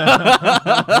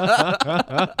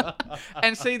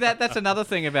 And see, that's another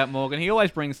thing about Morgan. He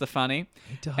always brings the funny.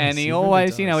 does, And he he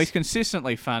always, really does. he's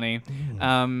consistently funny.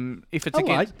 If it's I against...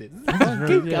 like this.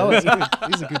 Keep going.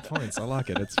 These are good points. I like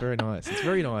it. It's very nice. It's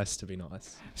very nice to be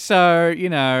nice. So,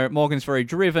 Morgan's very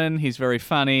driven. He's very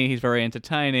funny. He's very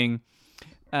entertaining.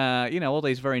 All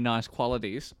these very nice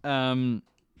qualities.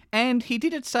 And he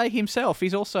did it say himself.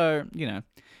 He's also,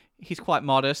 he's quite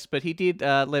modest, but he did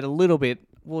let a little bit.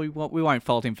 We won't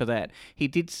fault him for that. He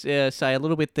did say a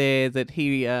little bit there that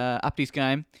he upped his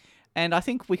game. And I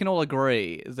think we can all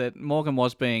agree that Morgan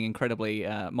was being incredibly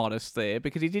modest there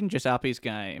because he didn't just up his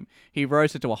game. He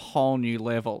rose it to a whole new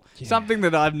level. Yeah. Something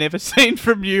that I've never seen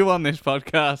from you on this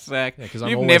podcast, Zach. Yeah, 'cause I'm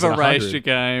You've always never at raised 100. your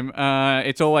game.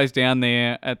 It's always down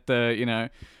there at the,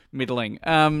 middling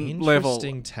level.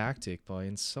 Interesting tactic by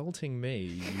insulting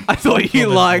me. I thought you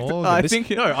Comment liked... Morgan.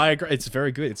 No, I agree. It's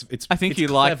very good. It's I think it's you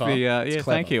like clever. the... It's yeah,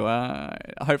 clever. thank you.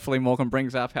 Hopefully Morgan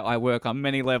brings up how I work on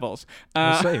many levels.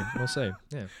 We'll see.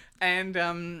 Yeah. And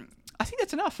I think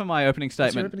that's enough for my opening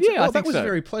statement. Yeah, I think that was so.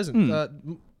 very pleasant.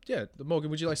 Morgan,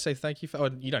 would you like to say thank you for? Oh,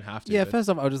 you don't have to. Yeah, but- first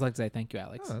off, I would just like to say thank you,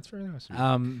 Alex. Oh, that's very nice.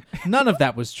 Of you. None of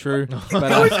that was true. but,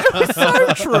 It was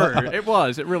so true. It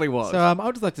was. It really was. So I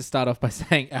would just like to start off by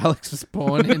saying Alex was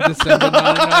born in December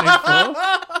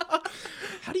 1994.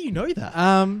 How do you know that?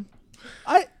 I'm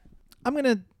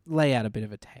gonna lay out a bit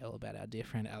of a tale about our dear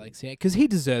friend Alex here because he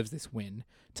deserves this win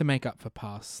to make up for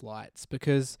past slights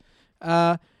because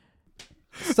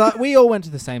so we all went to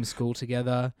the same school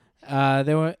together. And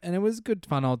it was a good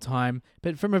fun old time.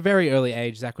 But from a very early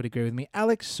age, Zach would agree with me.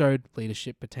 Alex showed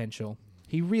leadership potential.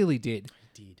 He really did.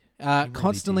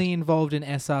 Constantly involved in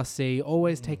SRC,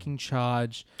 always taking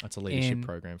charge. That's a leadership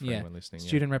program for anyone listening.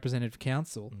 Student representative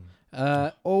council.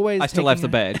 Always. I still have the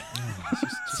badge.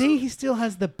 See, he still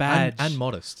has the badge and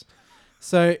modest.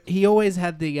 So he always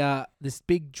had the this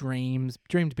big dreamed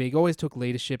big. Always took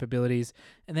leadership abilities,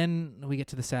 and then we get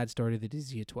to the sad story that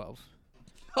is year 12.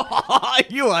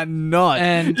 You are not.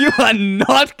 And- you are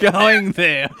not going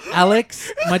there.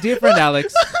 Alex, my dear friend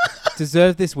Alex,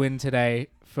 deserved this win today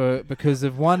because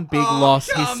of one big loss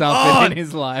he come suffered on. in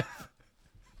his life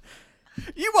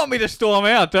You want me to storm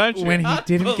out, don't you? when he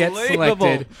didn't get Unbelievable.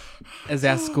 selected as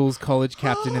our school's college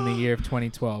captain in the year of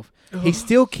 2012. He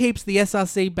still keeps the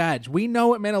SRC badge. We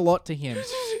know it meant a lot to him.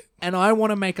 And I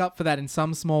want to make up for that in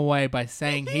some small way by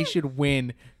saying he should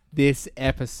win this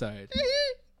episode.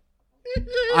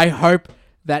 I hope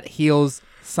that heals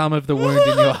some of the wound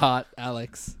in your heart,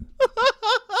 Alex.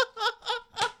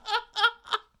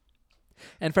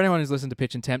 And for anyone who's listened to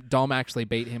Pitch and Tempt, Dom actually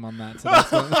beat him on that. So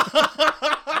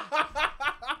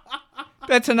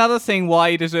That's another thing why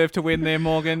you deserve to win there,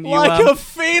 Morgan. Like a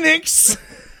phoenix.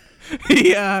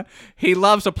 He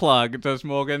loves a plug, does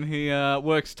Morgan. He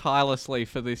works tirelessly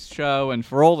for this show and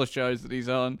for all the shows that he's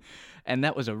on. And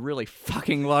that was a really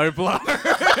fucking low blow.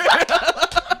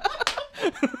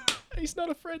 He's not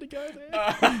afraid to go there.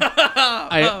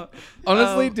 I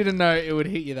honestly didn't know it would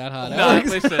hit you that hard. No, Alex.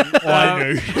 listen. I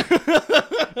knew.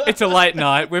 It's a late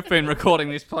night. We've been recording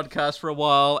this podcast for a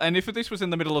while, and if this was in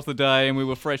the middle of the day and we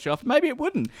were fresh off, maybe it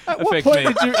wouldn't affect me.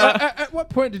 At what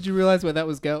point did you realize where that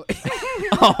was going?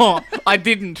 Oh, I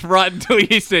didn't right until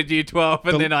you said Year 12,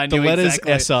 and then I knew the letters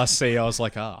exactly. SRC. I was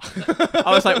like, I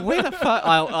was like, where the fuck?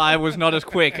 I was not as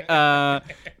quick. And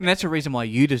that's the reason why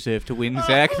you deserve to win,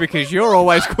 Zach, because you're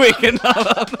always quick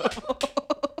enough.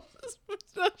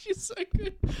 She's so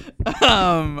good.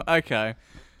 Okay.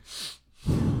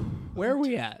 Where are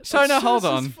we at? So no, hold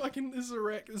on. This is a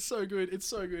wreck. It's so good. It's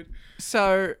so good.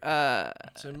 So,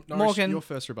 Norris, Morgan, your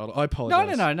first rebuttal. I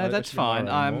apologize. No, that's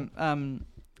fine.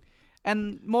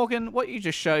 And Morgan, what you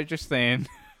just showed just then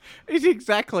is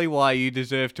exactly why you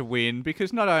deserve to win,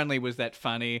 because not only was that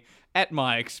funny at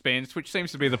my expense, which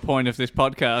seems to be the point of this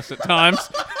podcast at times.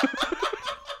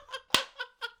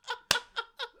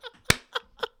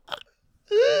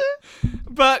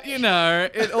 But,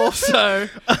 it also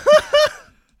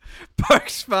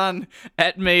pokes fun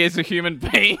at me as a human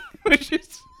being, which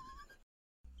is...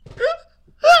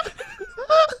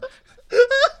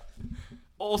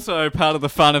 also part of the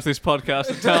fun of this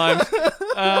podcast at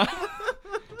times.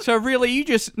 So really, you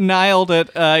just nailed it.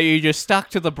 You just stuck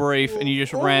to the brief and you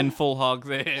just ran full hog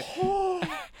there.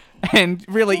 And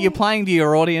really, you're playing to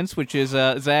your audience, which is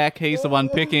Zach. He's the one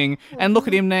picking. And look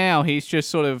at him now. He's just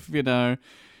sort of,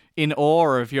 in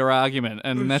awe of your argument.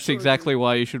 And that's exactly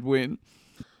why you should win.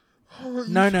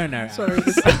 No. Sorry.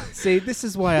 See, this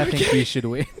is why I think you should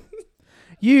win.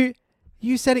 You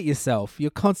said it yourself.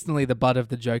 You're constantly the butt of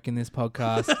the joke in this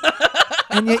podcast.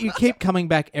 And yet you keep coming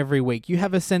back every week. You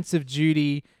have a sense of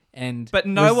duty and But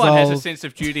no one has a sense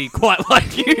of duty quite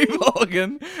like you,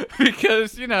 Morgan.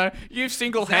 Because, you've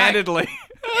single-handedly...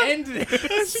 End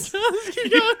this.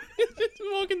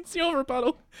 Morgan's your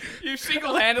rebuttal. You've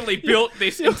single-handedly built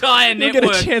this entire network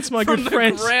get a chance, my from good the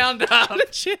friend. ground up. A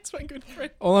chance, my good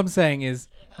friend. All I'm saying is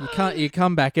you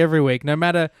come back every week. No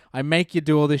matter I make you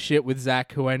do all this shit with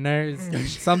Zach, who I know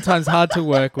is sometimes hard to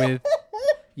work with.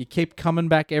 You keep coming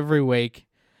back every week.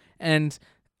 And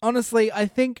honestly, I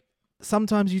think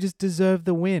sometimes you just deserve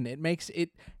the win. It makes it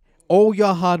all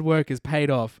your hard work is paid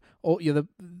off.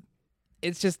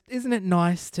 It's just, isn't it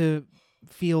nice to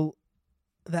feel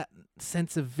that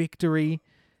sense of victory?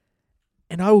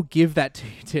 And I will give that to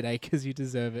you today because you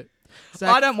deserve it.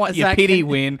 Zach, I don't want your pity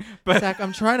win, but... Zach,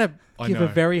 I'm trying to give a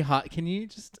very hard... Can you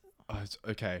just...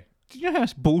 Okay. Do you know how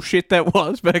much bullshit that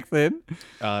was back then?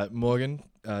 Morgan,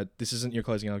 this isn't your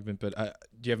closing argument, but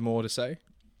do you have more to say?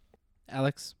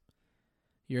 Alex,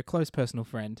 you're a close personal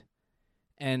friend,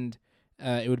 and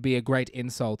it would be a great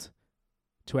insult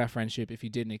to our friendship if you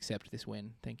didn't accept this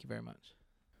win. Thank you very much.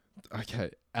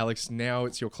 Okay, Alex, now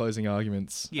it's your closing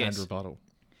arguments and rebuttal.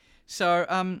 So,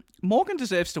 Morgan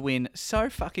deserves to win so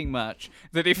fucking much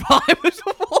that if I was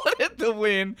awarded the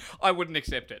win, I wouldn't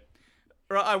accept it.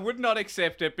 Right? I would not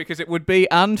accept it because it would be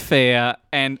unfair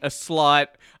and a slight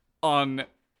on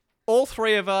all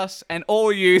three of us and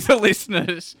all you, the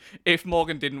listeners, if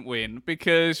Morgan didn't win.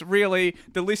 Because really,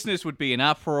 the listeners would be in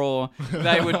uproar.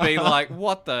 They would be like,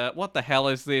 what the hell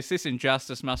is this? This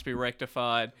injustice must be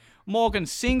rectified. Morgan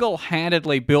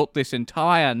single-handedly built this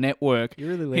entire network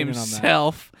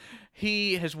himself.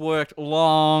 He has worked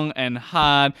long and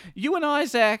hard. You and I,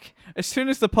 Zach, as soon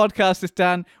as the podcast is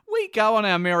done, we go on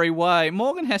our merry way.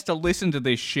 Morgan has to listen to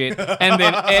this shit and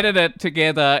then edit it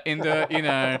together into,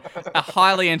 a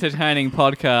highly entertaining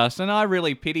podcast. And I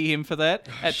really pity him for that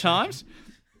at times.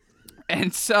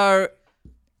 And so,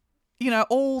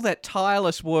 all that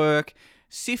tireless work,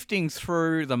 sifting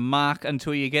through the muck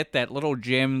until you get that little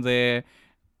gem there.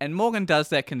 And Morgan does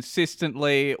that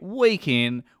consistently, week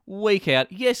in, week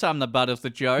out. Yes, I'm the butt of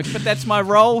the joke, but that's my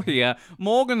role here.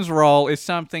 Morgan's role is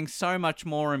something so much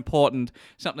more important,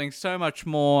 something so much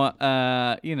more,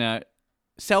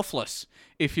 selfless,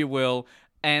 if you will.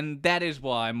 And that is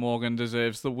why Morgan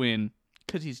deserves the win,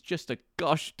 because he's just a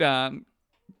gosh darn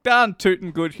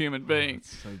tootin' good human being.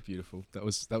 It's so beautiful. That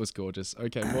was gorgeous.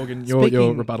 Okay, Morgan,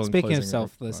 your rebuttal. Speaking and of closing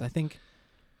selfless, I think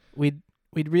we'd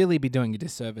we'd really be doing a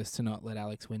disservice to not let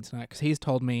Alex win tonight, because he's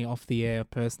told me off the air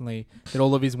personally that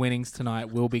all of his winnings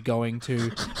tonight will be going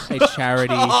to a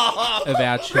charity of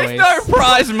our choice. There's no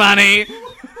prize money.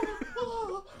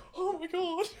 Oh my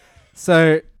god.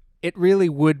 So it really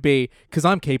would be, because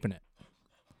I'm keeping it.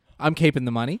 I'm keeping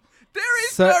the money. There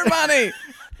is So- no money.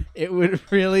 It would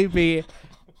really be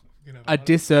a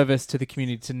disservice to the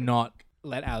community to not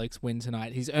let Alex win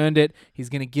tonight. He's earned it. He's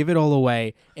going to give it all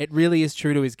away. It really is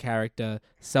true to his character.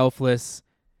 Selfless.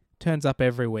 Turns up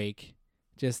every week.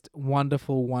 Just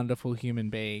wonderful, wonderful human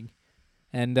being.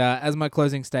 And as my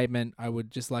closing statement, I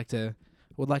would just like to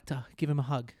give him a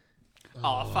hug.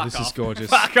 Oh, fuck this off. is gorgeous.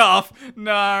 Fuck off.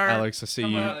 No. Alex, I see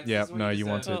Come you. on, Alex, this Yep, is what no, you you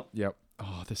want said. it. Yep.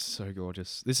 Oh, this is so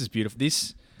gorgeous. This is beautiful.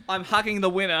 This... I'm hugging the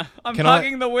winner. I'm Can I-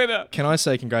 hugging the winner. Can I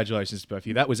say congratulations to both of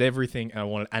you? That was everything I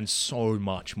wanted and so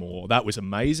much more. That was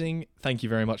amazing. Thank you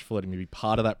very much for letting me be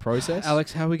part of that process.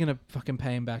 Alex, how are we going to fucking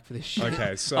pay him back for this shit?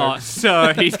 Okay, so Oh,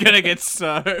 so he's going to get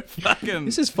so fucking...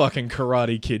 this is fucking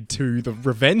Karate Kid 2, the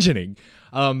revengeing.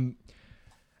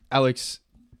 Alex,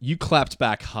 you clapped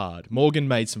back hard. Morgan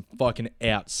made some fucking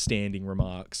outstanding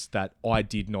remarks that I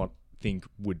did not think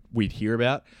we'd hear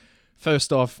about.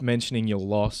 First off, mentioning your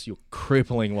loss, your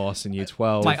crippling loss in year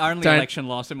 12. my only Don't- election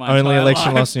loss in my only entire election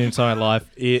life. loss in your entire life.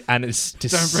 And it's to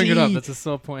Don't bring it up. That's a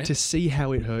sore point. to see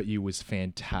how it hurt you was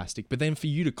fantastic. But then for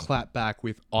you to clap back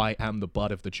with "I am the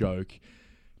butt of the joke"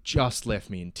 just left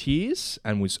me in tears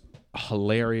and was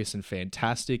hilarious and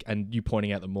fantastic. And you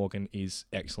pointing out that Morgan is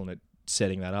excellent at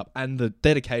setting that up, and the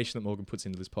dedication that Morgan puts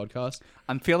into this podcast.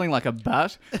 I'm feeling like a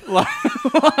butt.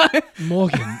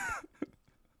 Morgan,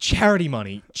 charity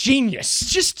money, genius,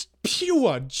 just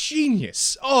pure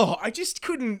genius. Oh, I just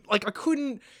couldn't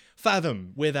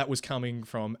fathom where that was coming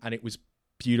from, and it was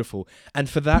beautiful. And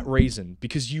for that reason,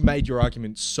 because you made your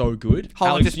argument so good, Hold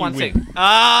on, Alex, just you one win. thing.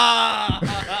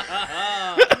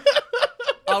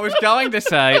 I was going to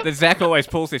say that Zach always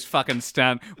pulls this fucking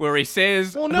stunt where he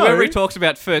says Well, no. whoever he talks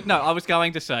about first. No, I was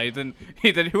going to say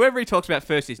that whoever he talks about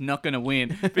first is not going to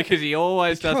win because he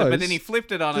always does it. But then he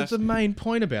flipped it on us. The main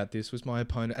point about this was my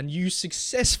opponent, and you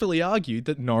successfully argued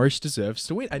that Norwich deserves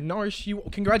to win. And Norwich,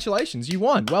 congratulations, you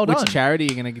won. Well done. Which charity are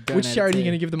you going to donate? Which charity are you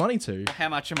going to to give the money to? How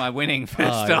much am I winning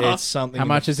first off? It's something. How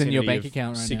much the is in your vicinity bank of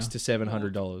account right $600 now?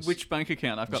 to $700. Which bank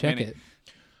account? I've got check many. it?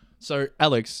 So,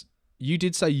 Alex, you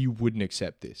did say you wouldn't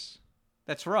accept this.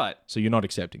 That's right. So you're not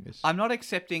accepting this. I'm not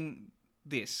accepting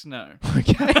this. No.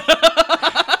 Okay.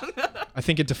 I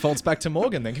think it defaults back to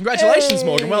Morgan then. Congratulations,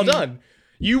 Morgan. Well done.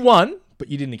 You won, but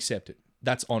you didn't accept it.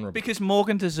 That's honourable. Because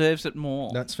Morgan deserves it more.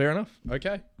 That's fair enough.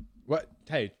 Okay. What?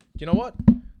 Hey, you know what?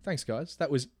 Thanks, guys. That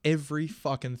was every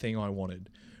fucking thing I wanted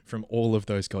from all of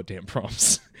those goddamn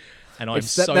prompts. And I'm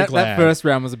It's that, so that, glad. that first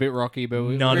round was a bit rocky, but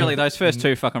we, None Really, of- those first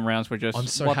two fucking rounds were just. I'm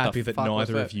so what the happy that fuck was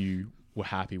neither that? of you were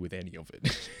happy with any of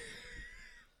it.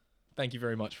 Thank you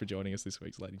very much for joining us this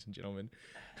week, ladies and gentlemen.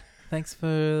 thanks for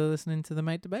listening to the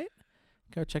Mate Debate.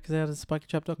 Go check us out at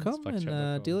spikytrap.com and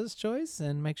Spikytrap.com. Dealer's Choice,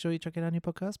 and make sure you check out our new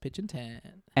podcast, Pitch and Tan.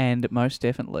 And most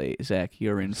definitely, Zach,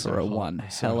 you're in So for a hot. one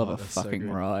So hell of hot. a That's so fucking good.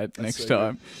 ride That's next so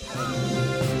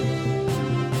time.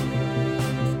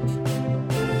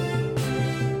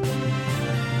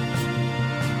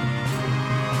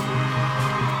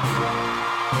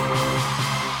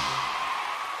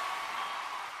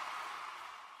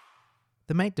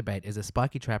 The Mate Debate is a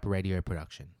Spiky Trap radio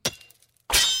production.